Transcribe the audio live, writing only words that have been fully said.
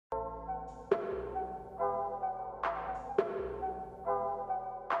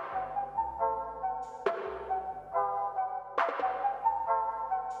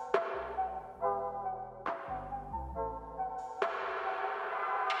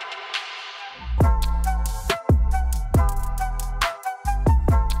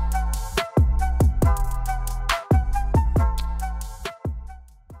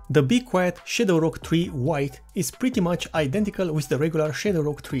The Be Quiet ShadowRock 3 White is pretty much identical with the regular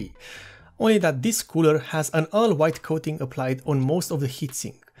ShadowRock 3, only that this cooler has an all-white coating applied on most of the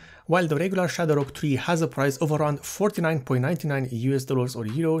heatsink, while the regular ShadowRock 3 has a price of around $49.99 US or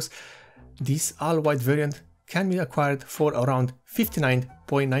euros. This all-white variant can be acquired for around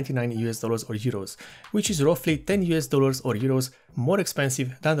 $59.99 US or euros, which is roughly $10 US or euros more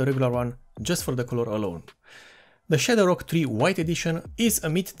expensive than the regular one just for the color alone. The ShadowRock 3 White Edition is a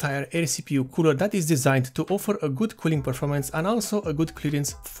mid-tier air CPU cooler that is designed to offer a good cooling performance and also a good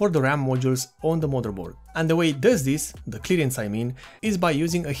clearance for the RAM modules on the motherboard. And the way it does this, the clearance I mean, is by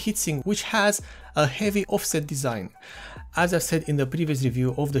using a heatsink which has a heavy offset design. As I've said in the previous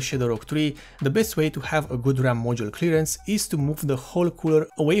review of the ShadowRock 3, the best way to have a good RAM module clearance is to move the whole cooler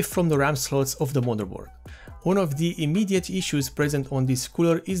away from the RAM slots of the motherboard. One of the immediate issues present on this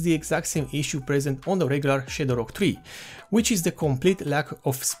cooler is the exact same issue present on the regular ShadowRock 3, which is the complete lack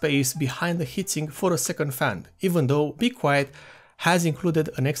of space behind the heatsink for a second fan, even though Be Quiet has included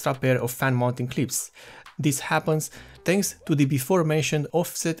an extra pair of fan mounting clips. This happens thanks to the before mentioned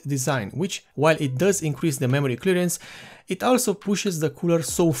offset design, which, while it does increase the memory clearance, it also pushes the cooler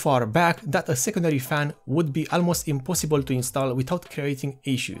so far back that a secondary fan would be almost impossible to install without creating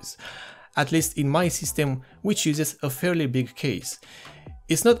issues. At least in my system, which uses a fairly big case.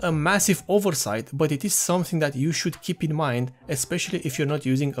 It's not a massive oversight, but it is something that you should keep in mind, especially if you're not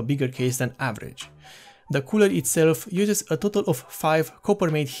using a bigger case than average. The cooler itself uses a total of 5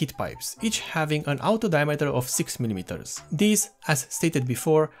 copper-made heat pipes, each having an auto diameter of 6 mm. These, as stated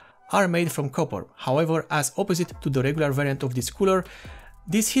before, are made from copper. However, as opposite to the regular variant of this cooler,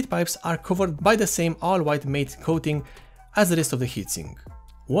 these heat pipes are covered by the same all-white matte coating as the rest of the heatsink.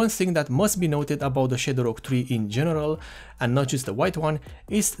 One thing that must be noted about the ShadowRock 3 in general, and not just the white one,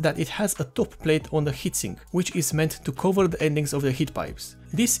 is that it has a top plate on the heatsink, which is meant to cover the endings of the heat pipes.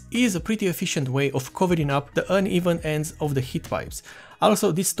 This is a pretty efficient way of covering up the uneven ends of the heat pipes.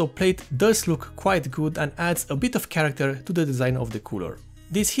 Also, this top plate does look quite good and adds a bit of character to the design of the cooler.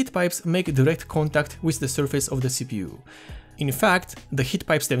 These heat pipes make direct contact with the surface of the CPU. In fact, the heat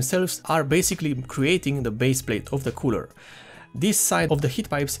pipes themselves are basically creating the base plate of the cooler. This side of the heat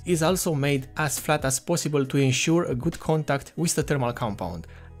pipes is also made as flat as possible to ensure a good contact with the thermal compound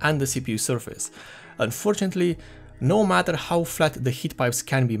and the CPU surface. Unfortunately, no matter how flat the heat pipes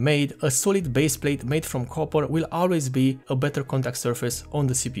can be made, a solid base plate made from copper will always be a better contact surface on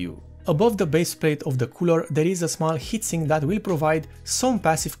the CPU. Above the base plate of the cooler, there is a small heatsink that will provide some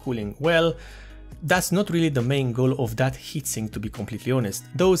passive cooling. Well, that's not really the main goal of that heatsink, to be completely honest.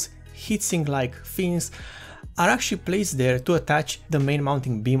 Those heatsink-like fins are actually placed there to attach the main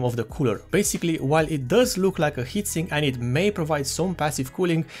mounting beam of the cooler. Basically, while it does look like a heatsink and it may provide some passive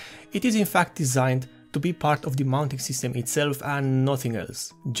cooling, it is in fact designed to be part of the mounting system itself and nothing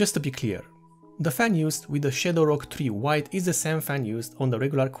else. Just to be clear. The fan used with the ShadowRock 3 White is the same fan used on the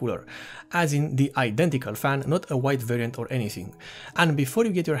regular cooler, as in the identical fan, not a white variant or anything. And before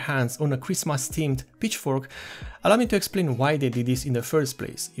you get your hands on a Christmas themed pitchfork, allow me to explain why they did this in the first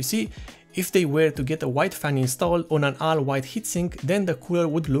place. You see, if they were to get a white fan installed on an all-white heatsink, then the cooler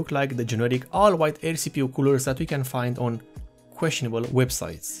would look like the generic all-white air CPU coolers that we can find on questionable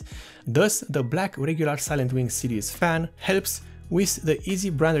websites. Thus, the black regular Silentwing series fan helps with the easy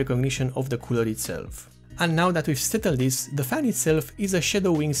brand recognition of the cooler itself. And now that we've settled this, the fan itself is a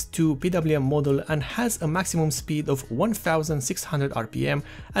ShadowWings 2 PWM model and has a maximum speed of 1600 RPM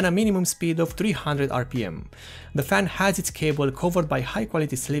and a minimum speed of 300 RPM. The fan has its cable covered by high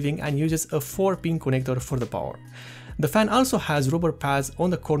quality sleeving and uses a 4-pin connector for the power. The fan also has rubber pads on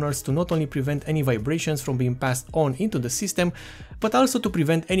the corners to not only prevent any vibrations from being passed on into the system, but also to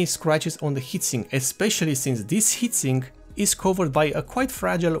prevent any scratches on the heatsink, especially since this heatsink is covered by a quite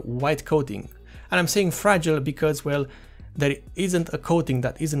fragile white coating. And I'm saying fragile because, well, there isn't a coating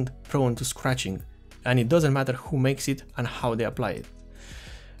that isn't prone to scratching, and it doesn't matter who makes it and how they apply it.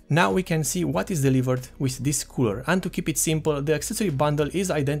 Now we can see what is delivered with this cooler, and to keep it simple, the accessory bundle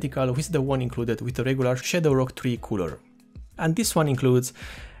is identical with the one included with the regular ShadowRock 3 cooler. And this one includes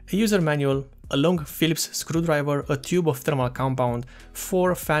a user manual, a long Phillips screwdriver, a tube of thermal compound,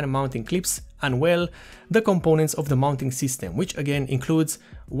 4 fan mounting clips, and well, the components of the mounting system, which again includes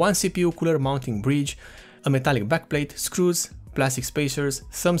one CPU cooler mounting bridge, a metallic backplate, screws, plastic spacers,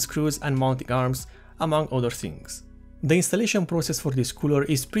 thumb screws and mounting arms, among other things. The installation process for this cooler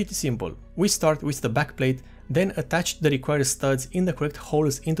is pretty simple. We start with the backplate, then attach the required studs in the correct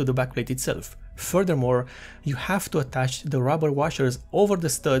holes into the backplate itself. Furthermore, you have to attach the rubber washers over the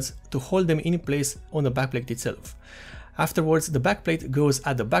studs to hold them in place on the backplate itself. Afterwards, the backplate goes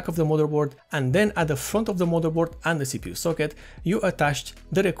at the back of the motherboard, and then at the front of the motherboard and the CPU socket, you attached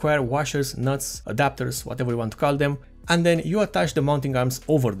the required washers, nuts, adapters, whatever you want to call them, and then you attach the mounting arms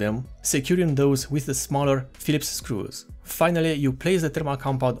over them, securing those with the smaller Phillips screws. Finally, you place the thermal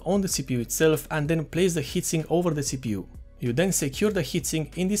compound on the CPU itself and then place the heatsink over the CPU. You then secure the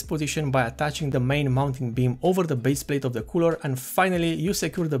heatsink in this position by attaching the main mounting beam over the base plate of the cooler, and finally you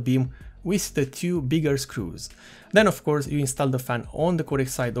secure the beam with the two bigger screws. Then of course you install the fan on the correct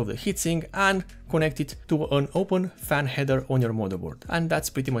side of the heatsink and connect it to an open fan header on your motherboard, and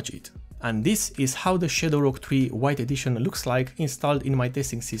that's pretty much it. And this is how the ShadowRock 3 White Edition looks like installed in my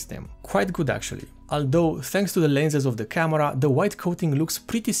testing system. Quite good actually. Although thanks to the lenses of the camera, the white coating looks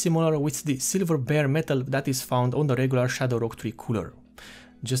pretty similar with the silver bare metal that is found on the regular ShadowRock 3 cooler.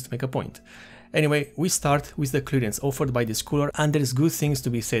 Just to make a point. Anyway, we start with the clearance offered by this cooler, and there's good things to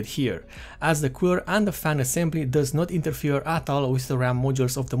be said here, as the cooler and the fan assembly does not interfere at all with the RAM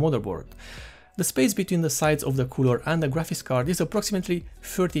modules of the motherboard. The space between the sides of the cooler and the graphics card is approximately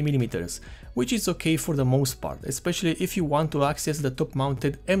 30mm, which is okay for the most part, especially if you want to access the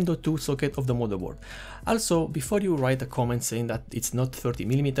top-mounted M.2 socket of the motherboard. Also, before you write a comment saying that it's not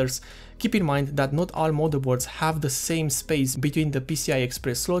 30mm, keep in mind that not all motherboards have the same space between the PCI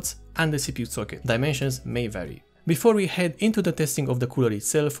Express slots and the CPU socket. Dimensions may vary. Before we head into the testing of the cooler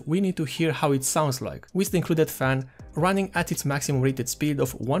itself, we need to hear how it sounds like, with the included fan running at its maximum rated speed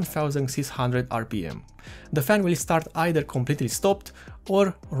of 1600 RPM. The fan will start either completely stopped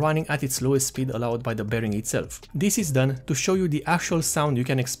or running at its lowest speed allowed by the bearing itself. This is done to show you the actual sound you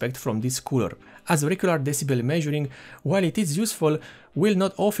can expect from this cooler, as regular decibel measuring, while it is useful, will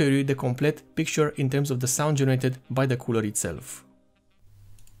not offer you the complete picture in terms of the sound generated by the cooler itself.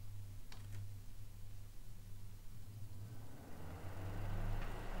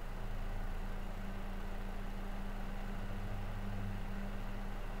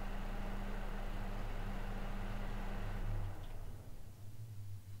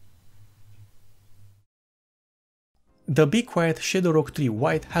 The Be Quiet ShadowRock 3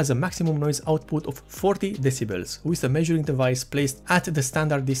 White has a maximum noise output of 40 decibels, with a measuring device placed at the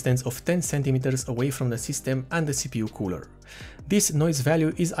standard distance of 10 cm away from the system and the CPU cooler. This noise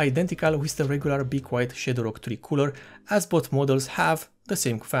value is identical with the regular Be Quiet ShadowRock 3 cooler, as both models have the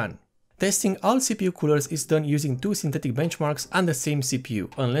same fan. Testing all CPU coolers is done using two synthetic benchmarks and the same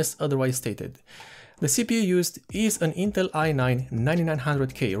CPU, unless otherwise stated. The CPU used is an Intel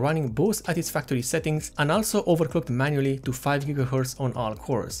i9-9900K running both at its factory settings and also overclocked manually to 5 GHz on all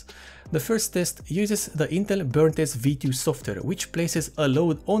cores. The first test uses the Intel Burntest V2 software, which places a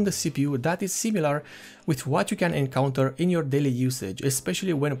load on the CPU that is similar with what you can encounter in your daily usage,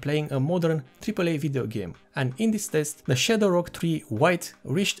 especially when playing a modern AAA video game. And in this test, the ShadowRock 3 White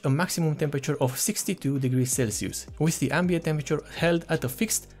reached a maximum temperature of 62 degrees Celsius, with the ambient temperature held at a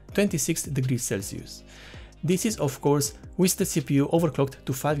fixed 26 degrees Celsius. This is of course with the CPU overclocked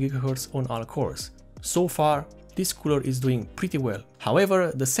to 5 GHz on all cores. So far, this cooler is doing pretty well.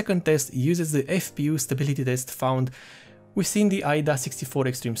 However, the second test uses the FPU stability test found within the AIDA64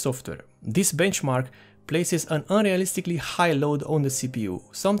 Extreme software. This benchmark places an unrealistically high load on the CPU,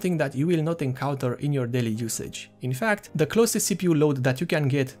 something that you will not encounter in your daily usage. In fact, the closest CPU load that you can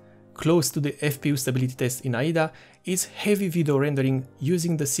get close to the FPU stability test in AIDA is heavy video rendering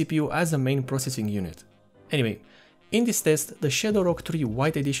using the CPU as a main processing unit. Anyway, in this test, the ShadowRock 3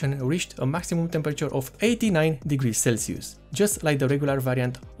 White Edition reached a maximum temperature of 89 degrees Celsius, just like the regular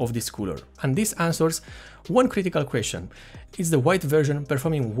variant of this cooler. And this answers one critical question: is the white version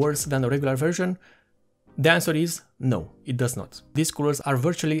performing worse than the regular version? The answer is no, it does not. These coolers are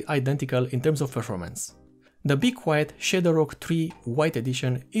virtually identical in terms of performance. The Be Quiet ShadowRock 3 White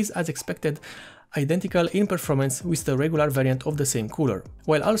Edition is, as expected, identical in performance with the regular variant of the same cooler,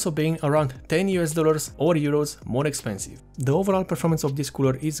 while also being around $10 or euros more expensive. The overall performance of this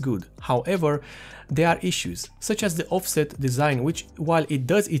cooler is good. However, there are issues, such as the offset design, which, while it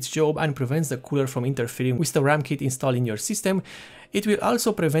does its job and prevents the cooler from interfering with the RAM kit installed in your system, it will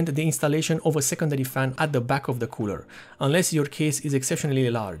also prevent the installation of a secondary fan at the back of the cooler, unless your case is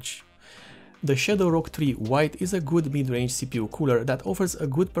exceptionally large. The ShadowRock 3 White is a good mid-range CPU cooler that offers a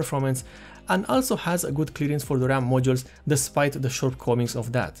good performance and also has a good clearance for the RAM modules despite the shortcomings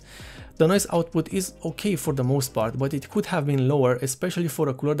of that. The noise output is okay for the most part, but it could have been lower, especially for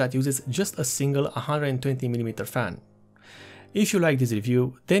a cooler that uses just a single 120mm fan. If you like this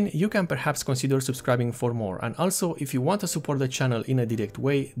review, then you can perhaps consider subscribing for more, and also if you want to support the channel in a direct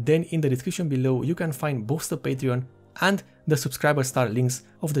way, then in the description below you can find both the Patreon and the subscriber star links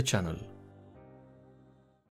of the channel.